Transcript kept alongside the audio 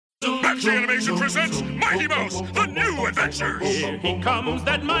Factory Animation presents Mighty Mouse, the New Adventures. Here he comes,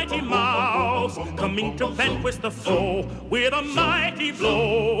 that mighty mouse, coming to vanquish the foe with a mighty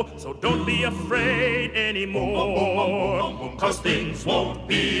blow. So don't be afraid anymore, 'cause things won't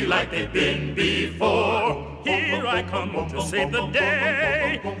be like they've been before. Here I come to save the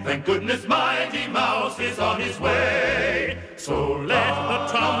day. Thank goodness Mighty Mouse is on his way. So let the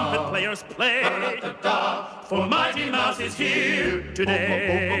trumpet players play, for Mighty Mouse is here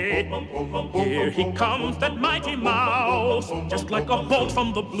today. Here he comes, that Mighty Mouse, just like a bolt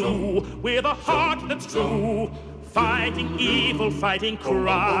from the blue, with a heart that's true. Fighting evil, fighting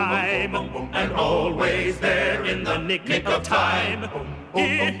crime, and always there in the nick of time.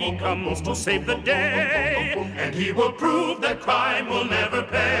 Here he comes to save the day, and he will prove that crime will never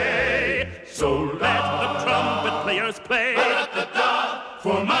pay. So let the trumpet players play,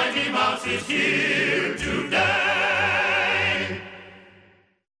 for Mighty Mouse is here today.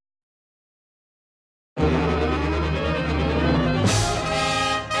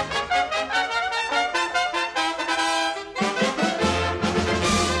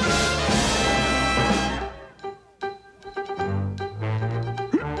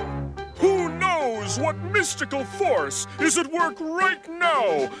 What mystical force is at work right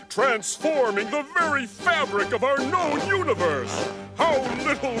now, transforming the very fabric of our known universe? How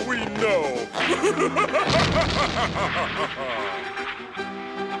little we know!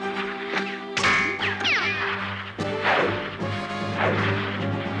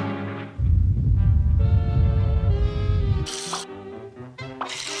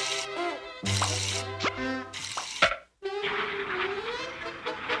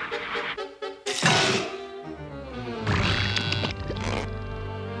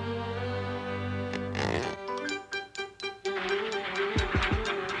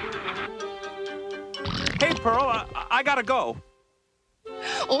 Hey, Pearl, I gotta go.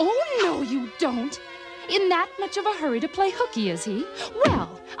 Oh, no, you don't. In that much of a hurry to play hooky, is he?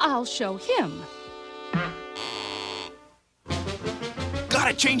 Well, I'll show him.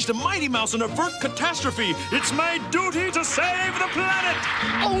 Gotta change to Mighty Mouse and avert catastrophe. It's my duty to save the planet.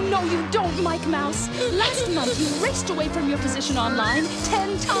 Oh, no, you don't, Mike Mouse. Last month, you raced away from your position online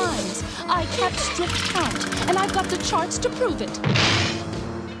 10 times. I kept strict count, and I've got the charts to prove it.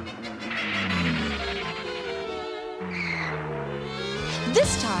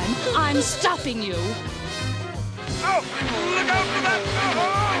 This time, I'm stopping you. Oh, look out for that!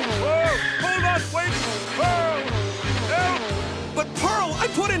 Oh, hold on, wait! Oh, help! But Pearl, I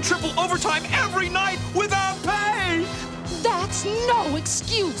put in triple overtime every night without pay! That's no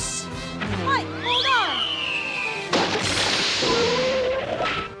excuse. Mike, hold on!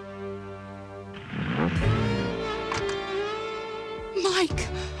 Mike!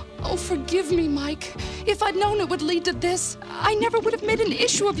 Oh, forgive me, Mike. If I'd known it would lead to this, I never would have made an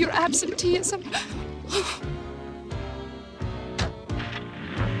issue of your absenteeism.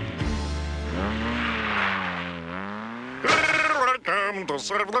 Welcome to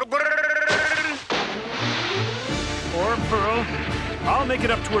serve the day. Or Pearl, I'll make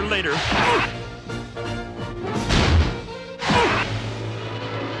it up to her later.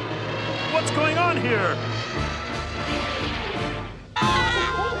 What's going on here?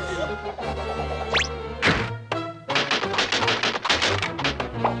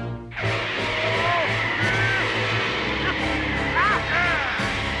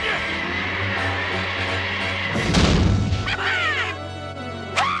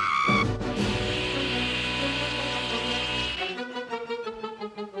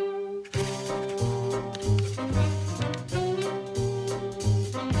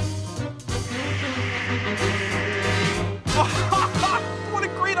 What a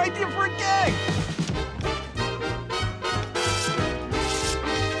great idea for a gag!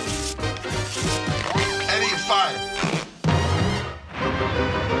 Eddie, fire.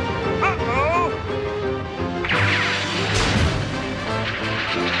 Uh-oh!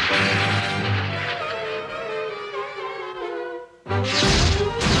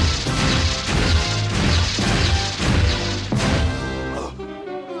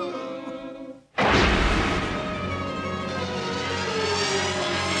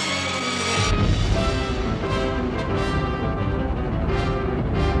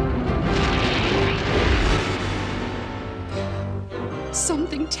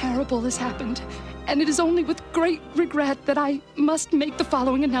 Something terrible has happened, and it is only with great regret that I must make the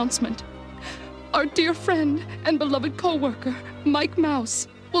following announcement. Our dear friend and beloved co-worker, Mike Mouse,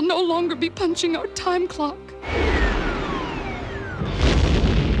 will no longer be punching our time clock.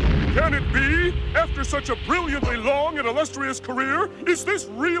 Can it be? After such a brilliantly long and illustrious career, is this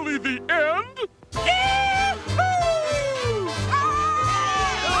really the end? Yahoo! Ah!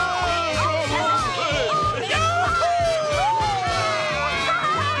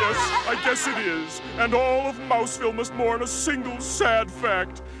 Yes, it is. And all of Mouseville must mourn a single sad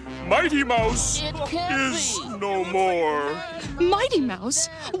fact. Mighty Mouse is no more. Mighty Mouse?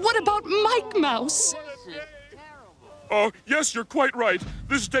 What about Mike Mouse? Yes, you're quite right.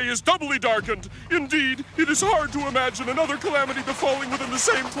 This day is doubly darkened. Indeed, it is hard to imagine another calamity befalling within the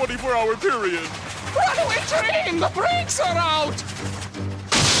same 24-hour period. Runaway train! The brakes are out!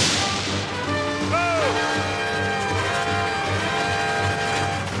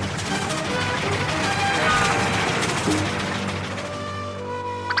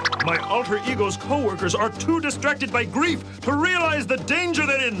 My alter ego's co-workers are too distracted by grief to realize the danger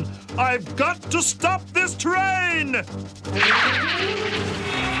they're in. I've got to stop this train!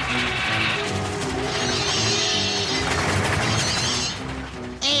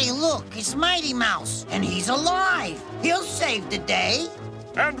 Hey, look, it's Mighty Mouse, and he's alive. He'll save the day.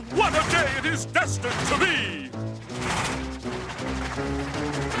 And what a day it is destined to be!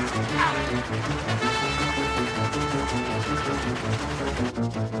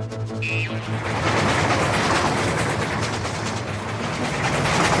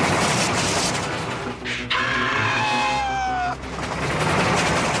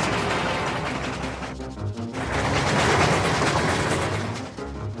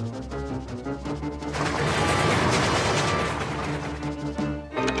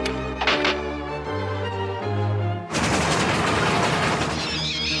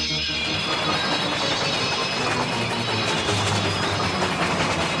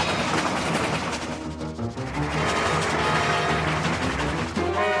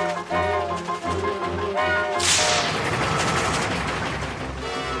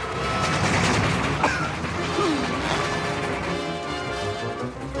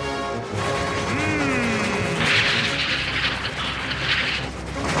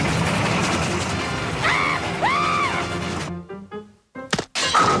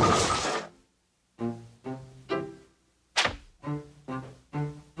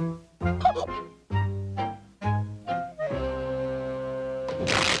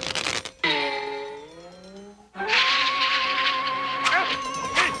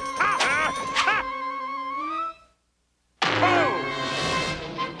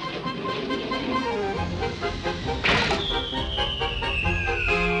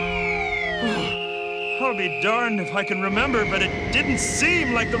 I'll be darned if I can remember, but it didn't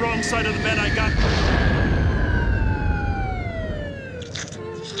seem like the wrong side of the bed I got.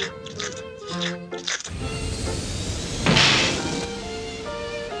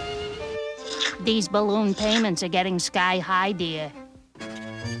 These balloon payments are getting sky high, dear.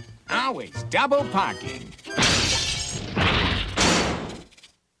 Always double parking.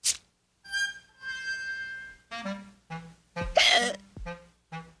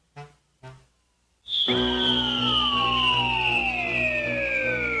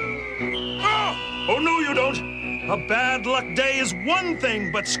 Oh, no, you don't. A bad luck day is one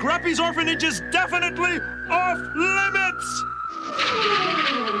thing, but Scrappy's orphanage is definitely off limits!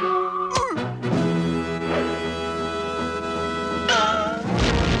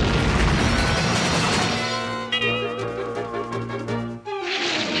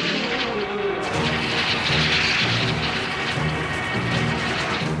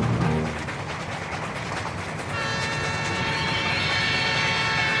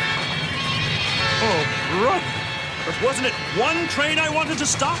 Oh, brother. But wasn't it one train I wanted to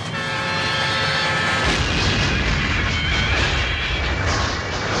stop?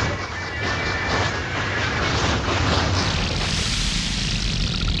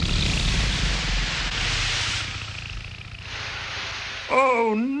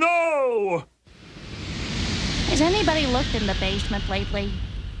 Oh, no! Has anybody looked in the basement lately?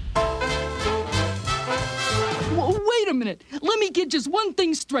 Wait a minute. Let me get just one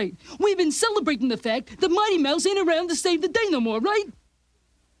thing straight. We've been celebrating the fact that Mighty Mouse ain't around to save the day no more, right?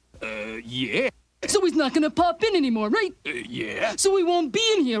 Yeah. So he's not gonna pop in anymore, right? Yeah. So he won't be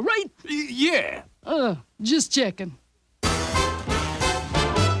in here, right? Yeah. Just checking.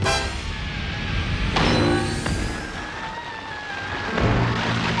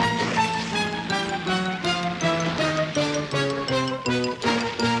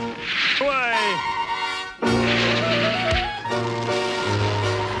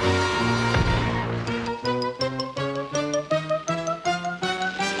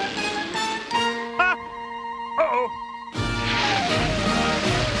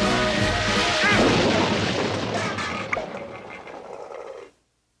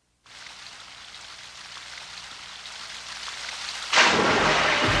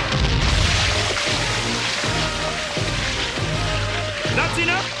 That's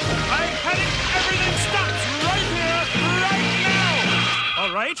enough! I had it! Everything stops right here, right now!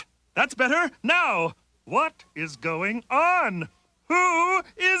 All right, That's better. Now, what is going on? Who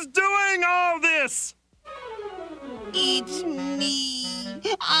is doing all this? It's me.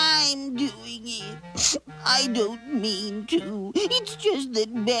 I'm doing it. I don't mean to. It's just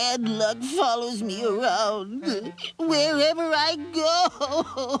that bad luck follows me around wherever I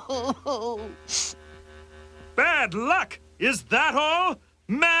go. Bad luck? Is that all?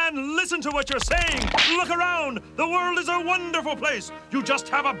 Man, listen to what you're saying. Look around. The world is a wonderful place. You just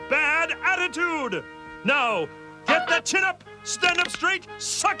have a bad attitude. Now, get that chin up, stand up straight,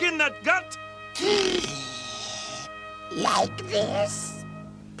 suck in that gut. Like this?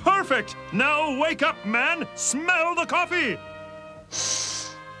 Perfect. Now wake up, man. Smell the coffee.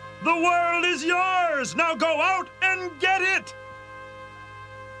 The world is yours. Now go out and get it.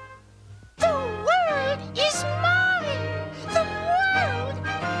 The world is mine. The world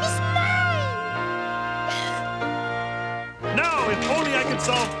is mine. Now, if only I could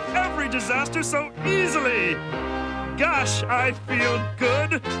solve every disaster so easily. Gosh, I feel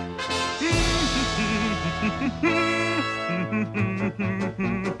good.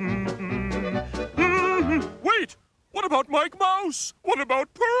 Wait! What about Mike Mouse? What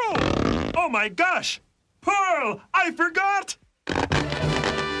about Pearl? Oh my gosh! Pearl! I forgot!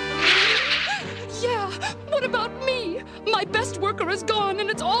 Yeah, what about me? My best worker is gone and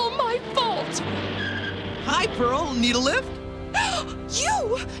it's all my fault. Hi, Pearl. Need a lift?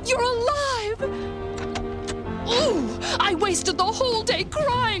 You're alive! Ooh, I wasted the whole day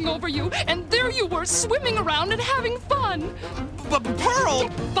crying over you, and there you were swimming around and having fun. But Pearl!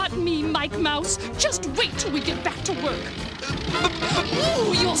 But me, Mike Mouse. Just wait till we get back to work.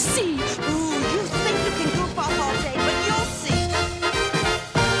 Ooh, you'll see. Ooh, you think you can goof off all day, but you'll see.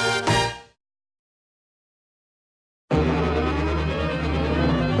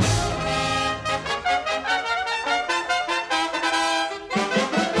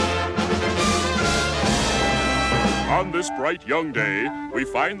 On this bright young day, we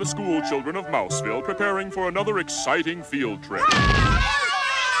find the school children of Mouseville preparing for another exciting field trip.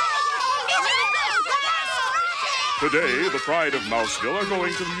 Today, the pride of Mouseville are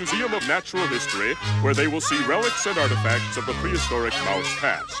going to the Museum of Natural History, where they will see relics and artifacts of the prehistoric mouse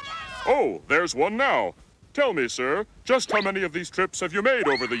past. Oh, there's one now. Tell me, sir, just how many of these trips have you made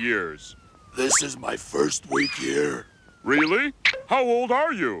over the years? This is my first week here. Really? How old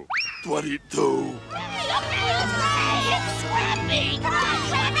are you? 22.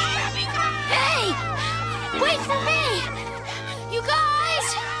 Hey! Wait for me! You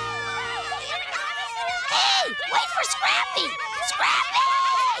guys! Hey! Wait for Scrappy! Scrappy!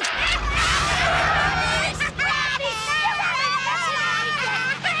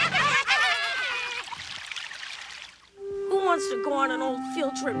 Who wants to go on an old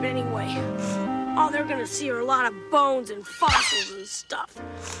field trip anyway? All they're gonna see are a lot of bones and fossils and stuff.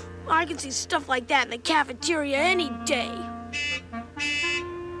 I can see stuff like that in the cafeteria any day.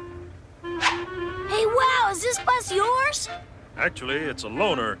 Hey, wow, is this bus yours? Actually, it's a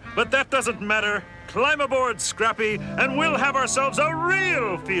loaner, but that doesn't matter. Climb aboard, Scrappy, and we'll have ourselves a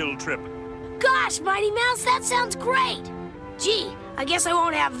real field trip. Gosh, Mighty Mouse, that sounds great. Gee, I guess I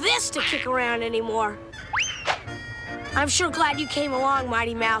won't have this to kick around anymore. I'm sure glad you came along,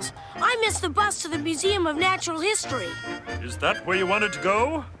 Mighty Mouse. I missed the bus to the Museum of Natural History. Is that where you wanted to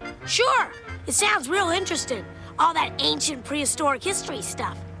go? Sure. It sounds real interesting. All that ancient prehistoric history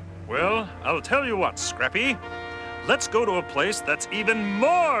stuff. Well, I'll tell you what, Scrappy. Let's go to a place that's even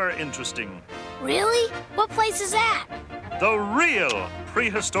more interesting. Really? What place is that? The real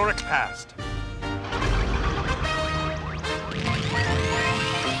prehistoric past.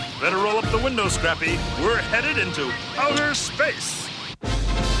 Better roll up the window, Scrappy. We're headed into outer space.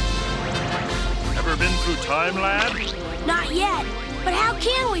 Ever been through time, lad? Not yet. But how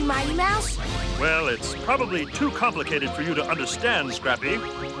can we, Mighty Mouse? Well, it's probably too complicated for you to understand, Scrappy.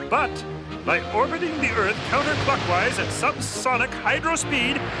 But by orbiting the Earth counterclockwise at subsonic hydro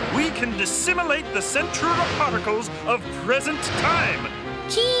speed, we can dissimulate the central particles of present time.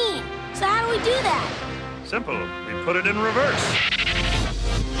 Keen. So how do we do that? Simple. We put it in reverse.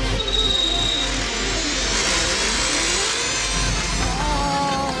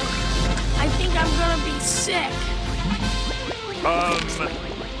 I think I'm gonna be sick.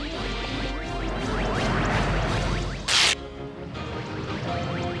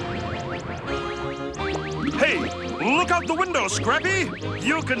 Hey, look out the window, Scrappy!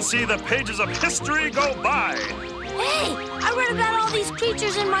 You can see the pages of history go by. Hey, I read about all these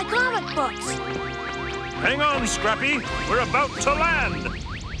creatures in my comic books. Hang on, Scrappy. We're about to land.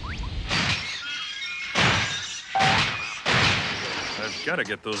 I've got to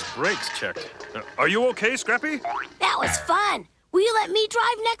get those brakes checked. Are you okay, Scrappy? That was fun. Will you let me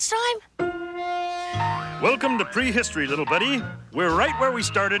drive next time? Welcome to prehistory, little buddy. We're right where we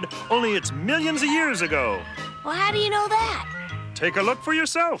started, only it's millions of years ago. Well, how do you know that? Take a look for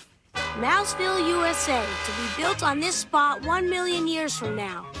yourself. Mouseville, USA, to be built on this spot 1 million years from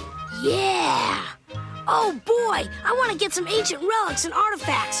now. Yeah! Oh, boy, I want to get some ancient relics and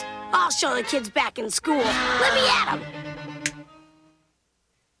artifacts. I'll show the kids back in school. Let me at them.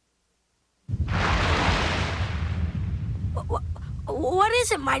 What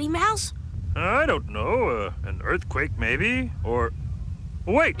is it, Mighty Mouse? I don't know. An earthquake, maybe? Or...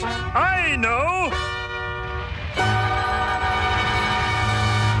 Wait! I know!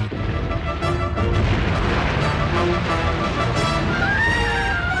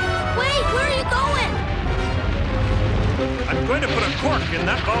 Wait, where are you going? I'm going to put a cork in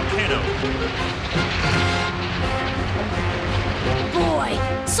that volcano. Boy,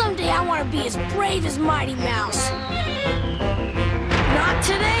 someday I want to be as brave as Mighty Mouse. Not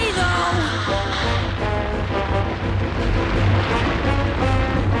today, though.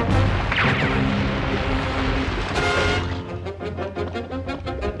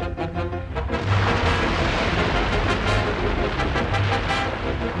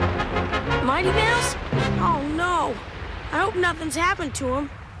 Mighty Mouse? Oh, no. I hope nothing's happened to him.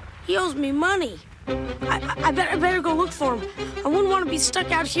 He owes me money. I better go look for him. I wouldn't want to be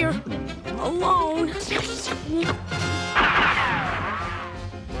stuck out here alone.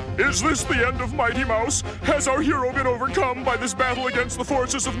 Is this the end of Mighty Mouse? Has our hero been overcome by this battle against the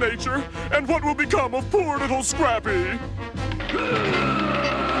forces of nature? And what will become of poor little Scrappy?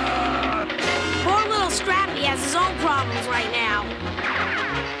 Poor little Scrappy has his own problems right now.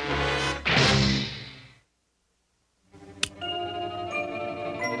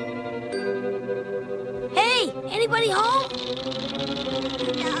 Hey, anybody home?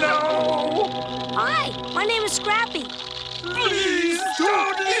 No! Hi, my name is Scrappy. Please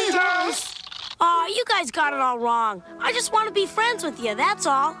don't eat us! Aw, you guys got it all wrong. I just want to be friends with you, that's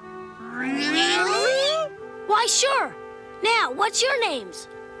all. Really? Why, sure. Now, what's your names?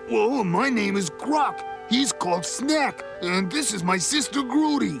 Well, my name is Croc. He's called Snack. And this is my sister,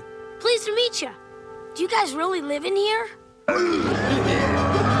 Groody. Pleased to meet you. Do you guys really live in here? We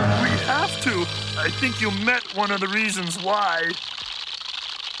have to. I think you met one of the reasons why.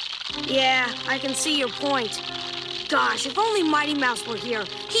 Yeah, I can see your point. Gosh, if only Mighty Mouse were here,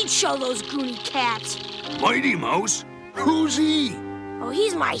 he'd show those goony cats. Mighty Mouse? Who's he? Oh,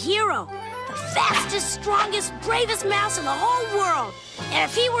 he's my hero. The fastest, strongest, bravest mouse in the whole world. And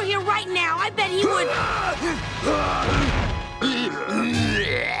if he were here right now, I bet he would...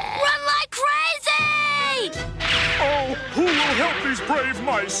 Run like crazy! Oh, who will help these brave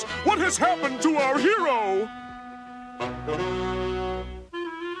mice? What has happened to our hero?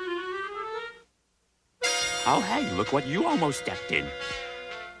 Oh, hey, look what you almost stepped in.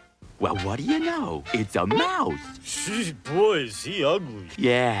 Well, what do you know? It's a mouse. Gee, boy, is he ugly.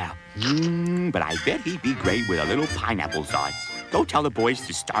 Yeah, but I bet he'd be great with a little pineapple sauce. Go tell the boys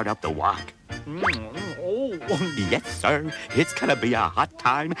to start up the wok. Oh. Yes, sir. It's gonna be a hot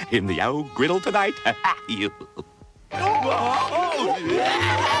time in the old griddle tonight. You.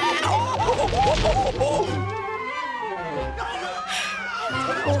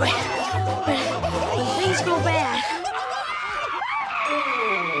 When things go bad...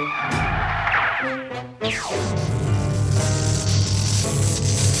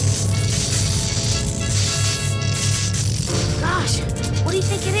 Gosh, what do you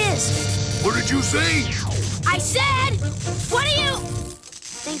think it is? What did you say? I said, what do you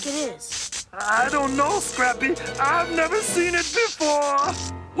think it is? I don't know, Scrappy. I've never seen it before.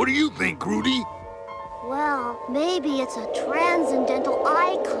 What do you think, Groody? Well, maybe it's a transcendental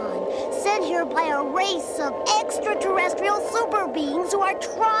icon sent here by a race of extraterrestrial super beings who are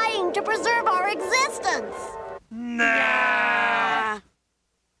trying to preserve our existence. Nah.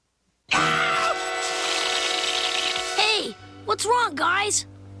 Hey, what's wrong, guys?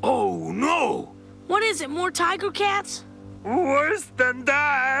 Oh, no! What is it, more tiger cats? Worse than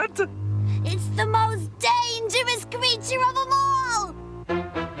that. It's the most dangerous creature of them all!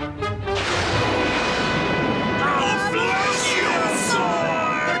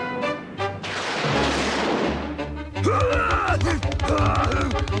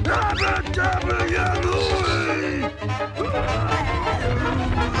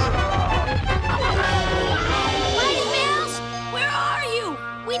 Mighty Mouse, where are you?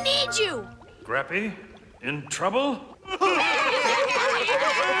 We need you. Scrappy, in trouble?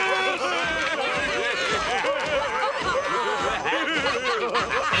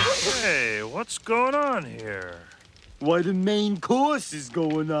 Hey, what's going on here? Why, the main course is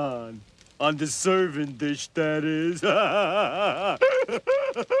going on. On the serving dish, that is. I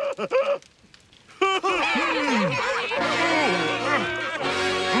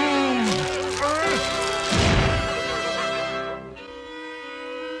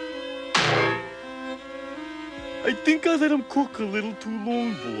think I let him cook a little too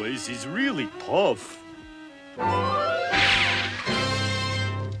long, boys. He's really tough.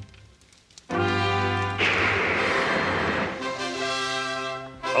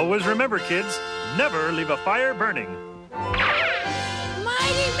 Always remember, kids, never leave a fire burning.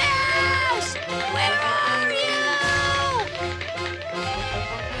 Mighty Mouse! Where are you?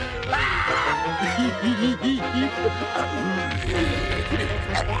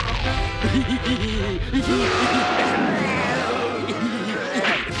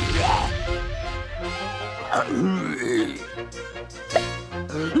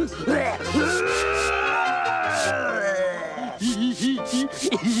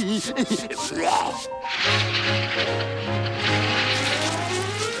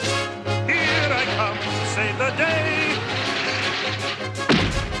 Here I come to save the day.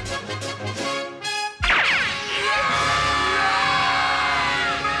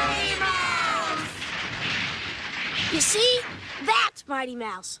 You see? That's Mighty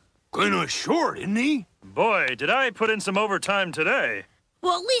Mouse. Kinda short, isn't he? Boy, did I put in some overtime today.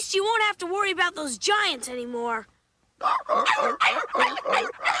 Well, at least you won't have to worry about those giants anymore.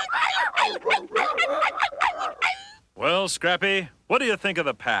 Well, Scrappy, what do you think of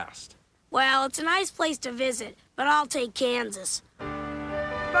the past? Well, it's a nice place to visit, but I'll take Kansas. Do you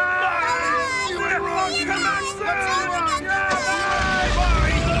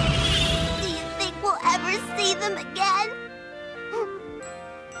think we'll ever see them again?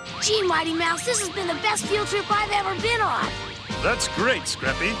 Gee, Mighty Mouse, this has been the best field trip I've ever been on. That's great,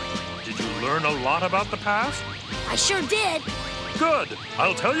 Scrappy. Did you learn a lot about the past? I sure did. Good.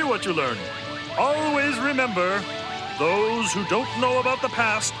 I'll tell you what you learned. Always remember, those who don't know about the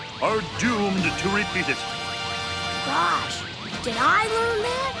past are doomed to repeat it. Gosh, did I learn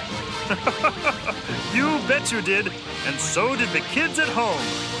that? You bet you did, and so did the kids at home.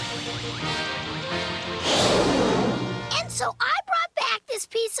 And so I brought back this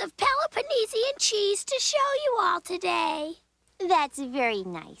piece of Peloponnesian cheese to show you all today. That's very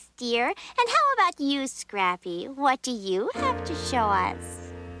nice, dear. And how about you, Scrappy? What do you have to show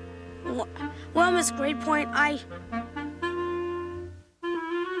us? Well, Miss Greatpoint, I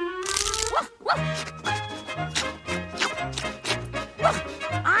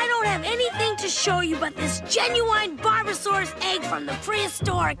don't have anything to show you but this genuine Barbosaurus egg from the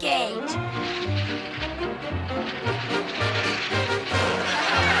prehistoric age.